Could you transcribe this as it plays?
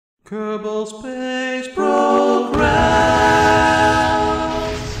Kerbal Space Program!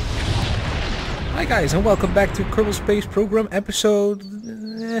 Hi guys, and welcome back to Kerbal Space Program episode...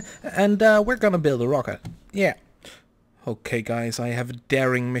 and we're gonna build a rocket. Yeah. Okay guys, I have a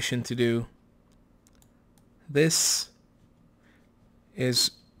daring mission to do. This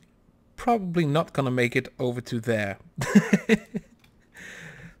is probably not gonna make it over to there.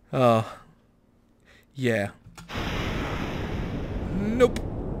 Oh. Yeah. Nope.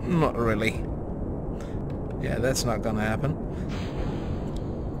 Not really. Yeah, that's not gonna happen.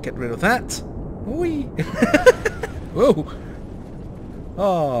 Get rid of that. Whee! Whoa!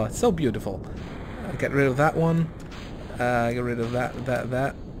 Oh, it's so beautiful. Get rid of that one. Get rid of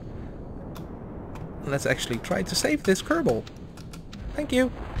that. Let's actually try to save this Kerbal. Thank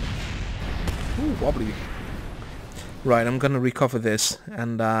you. Ooh, wobbly. Right, I'm gonna recover this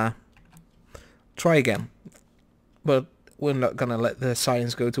and try again. But we're not gonna let the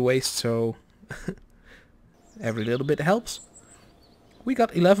science go to waste, so every little bit helps. We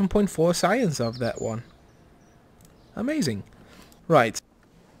got 11.4 science of that one. Amazing. Right.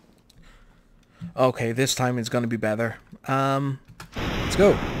 Okay, this time it's gonna be better. Let's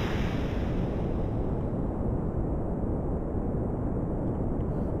go.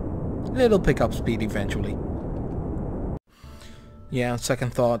 It'll pick up speed eventually. Yeah, on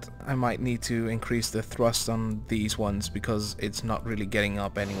second thought, I might need to increase the thrust on these ones because it's not really getting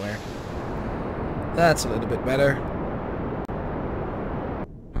up anywhere. That's a little bit better.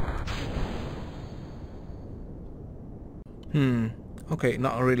 Okay,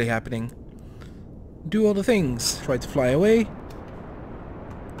 not really happening. Do all the things. Try to fly away.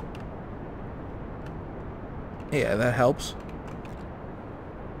 Yeah, that helps.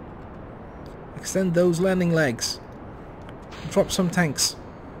 Extend those landing legs. Drop some tanks.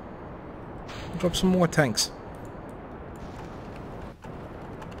 Drop some more tanks.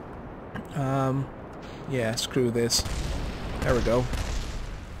 Yeah, screw this. There we go.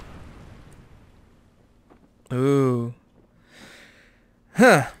 Ooh.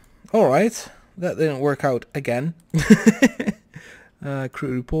 Huh. Alright. That didn't work out again.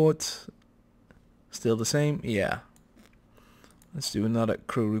 Crew report. Still the same? Yeah. Let's do another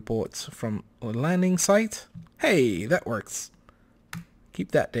crew report from a landing site. Hey, that works.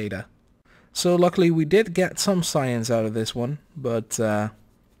 Keep that data. So luckily we did get some science out of this one, but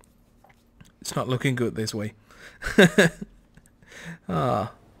it's not looking good this way. So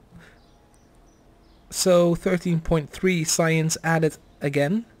 13.3 science added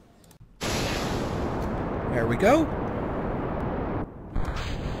again. There we go.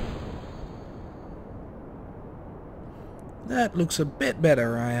 That looks a bit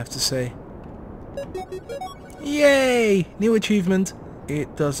better, I have to say. Yay! New achievement.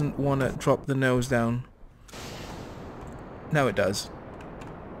 It doesn't want to drop the nose down. Now it does.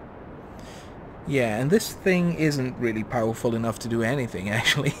 Yeah, and this thing isn't really powerful enough to do anything,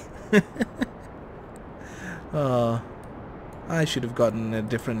 actually. I should have gotten a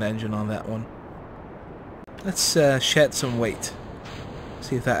different engine on that one. Let's shed some weight.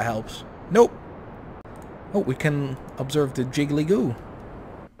 See if that helps. Nope! Oh, we can observe the jiggly goo.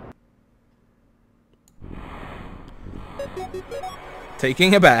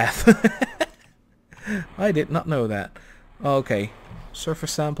 Taking a bath. I did not know that. Okay.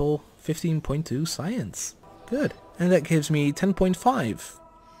 Surface sample 15.2 science. Good. And that gives me 10.5.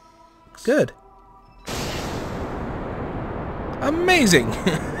 Good. Amazing.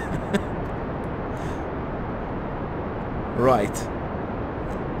 Right.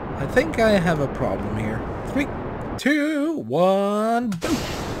 I think I have a problem here. 3, 2, 1, boom!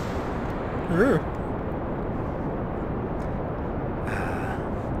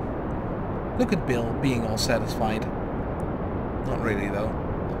 Look at Bill being all satisfied. Not really though.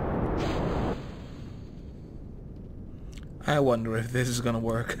 I wonder if this is gonna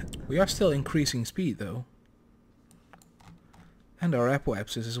work. We are still increasing speed though. And our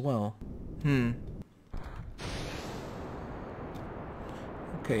apoapsis as well.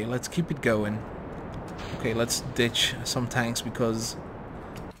 Okay, let's keep it going. Okay, let's ditch some tanks because...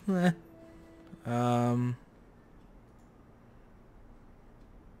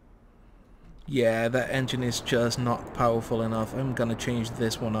 yeah, that engine is just not powerful enough. I'm gonna change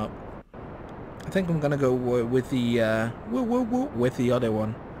this one up. I think I'm gonna go with the with the other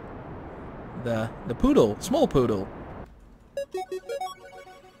one. The poodle, small poodle.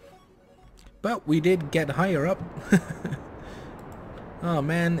 But we did get higher up. Oh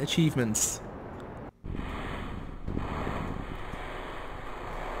man, achievements.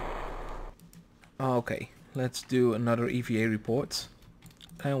 Okay, let's do another EVA report.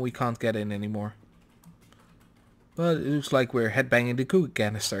 And we can't get in anymore. But it looks like we're headbanging the cookie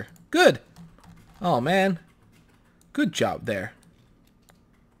canister. Good. Oh, man. Good job there.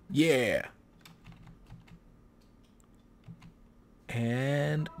 Yeah.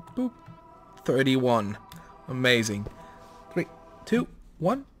 And boop. 31. Amazing. 3, 2,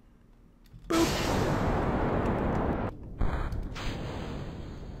 1. Boop.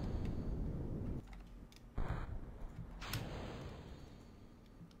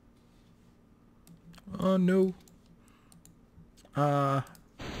 Oh no.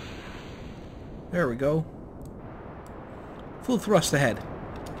 There we go. Full thrust ahead.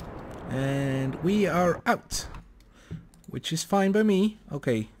 And we are out. Which is fine by me.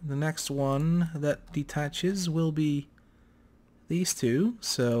 Okay, the next one that detaches will be these two.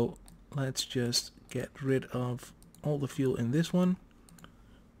 So let's just get rid of all the fuel in this one.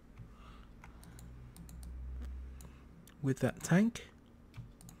 With that tank.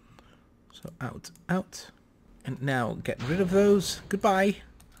 So out, out. And now get rid of those. Goodbye.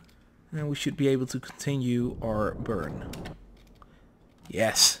 And we should be able to continue our burn.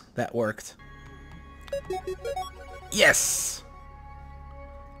 Yes, that worked. Yes!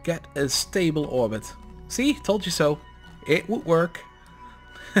 Get a stable orbit. See? Told you so. It would work.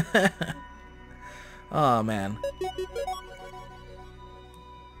 Oh man.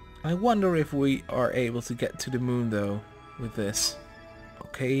 I wonder if we are able to get to the moon though with this.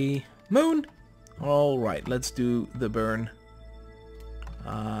 Okay. Moon! Alright, let's do the burn.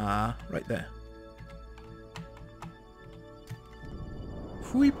 Right there.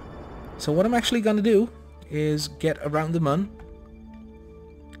 Wheep. So what I'm actually gonna do is get around the moon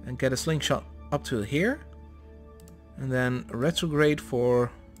and get a slingshot up to here, and then retrograde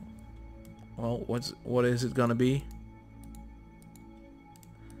for, well, what is it gonna be?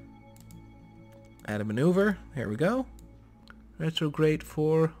 Add a maneuver. Here we go. Retrograde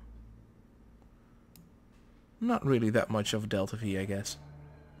for not really that much of delta V, I guess.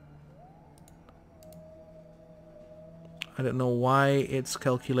 I don't know why it's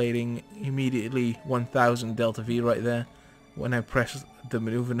calculating immediately 1000 delta V right there when I press the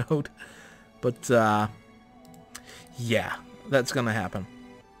maneuver node. But yeah, that's gonna happen.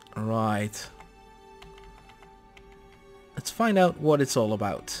 Right. Let's find out what it's all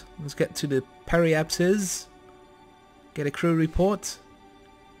about. Let's get to the periapses. Get a crew report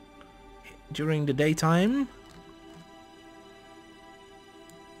during the daytime.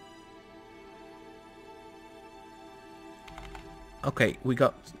 Okay, we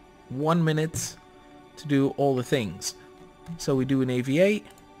got 1 minute to do all the things. So we do an AVA,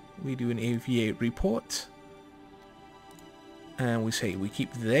 we do an AVA report, and we say we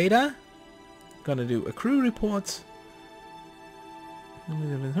keep the data. Gonna do a crew report.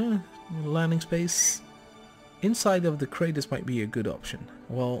 Landing space. Inside of the craters might be a good option.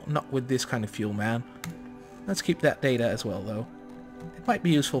 Well, not with this kind of fuel, man. Let's keep that data as well, though. It might be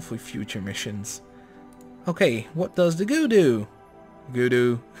useful for future missions. Okay, what does the goo do?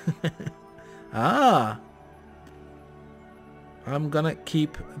 Goo-doo. Ah! I'm gonna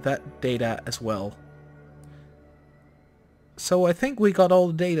keep that data as well. So I think we got all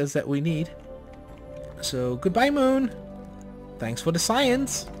the data that we need. So goodbye, moon. Thanks for the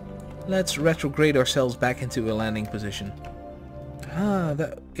science. Let's retrograde ourselves back into a landing position. Ah,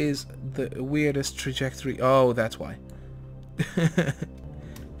 that is the weirdest trajectory. Oh, that's why.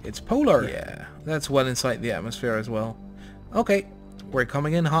 It's polar. Yeah, that's well inside the atmosphere as well. Okay, we're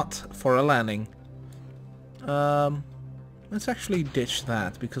coming in hot for a landing. Let's actually ditch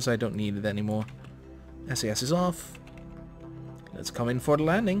that because I don't need it anymore. SAS is off. Let's come in for the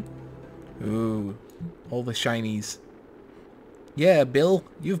landing. Ooh, all the shinies. Yeah, Bill,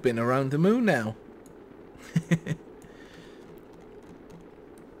 you've been around the moon now.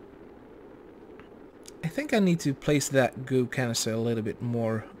 I think I need to place that goo canister a little bit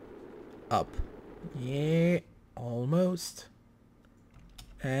more up. Yeah, almost.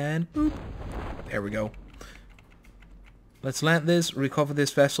 And boop. There we go. Let's land this, recover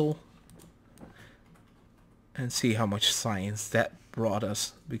this vessel, and see how much science that brought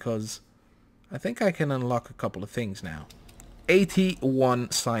us, because I think I can unlock a couple of things now. 81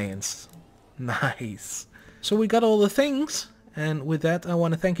 science. Nice. So we got all the things, and with that I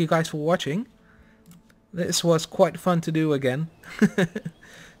want to thank you guys for watching. This was quite fun to do again.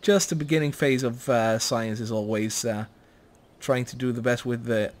 Just the beginning phase of science is always trying to do the best with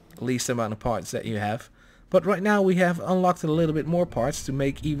the least amount of parts that you have. But right now we have unlocked a little bit more parts to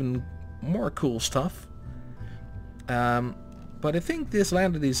make even more cool stuff. But I think this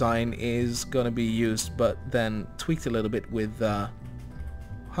lander design is going to be used, but then tweaked a little bit with, how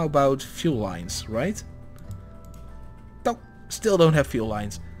about fuel lines, right? Nope, still don't have fuel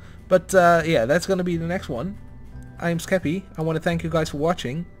lines. But yeah, that's going to be the next one. I'm Skeppy. I want to thank you guys for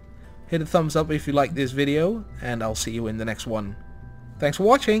watching. Hit a thumbs up if you like this video, and I'll see you in the next one. Thanks for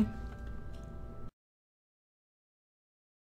watching!